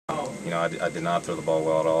I did not throw the ball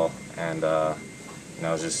well at all, and it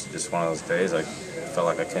was just one of those days. I felt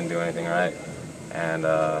like I couldn't do anything right, and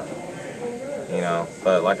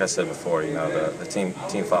but like I said before, the team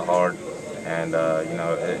fought hard, and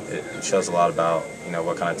it shows a lot about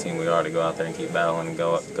what kind of team we are to go out there and keep battling and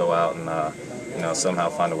go out and somehow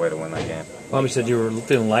find a way to win that game. Bobby said you were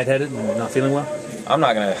feeling lightheaded and not feeling well. I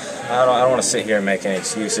don't want to sit here and make any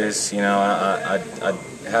excuses. I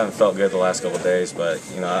haven't felt good the last couple of days, but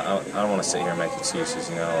I don't want to sit here and make excuses.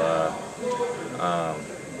 I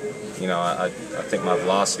think my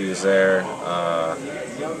velocity was there.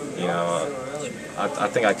 I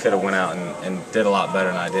think I could have went out and did a lot better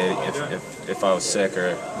than I did if I was sick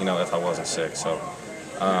or if I wasn't sick. So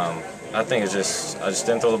I think I just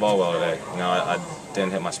didn't throw the ball well today. I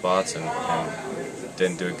didn't hit my spots and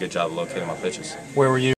didn't do a good job of locating my pitches. Where were you?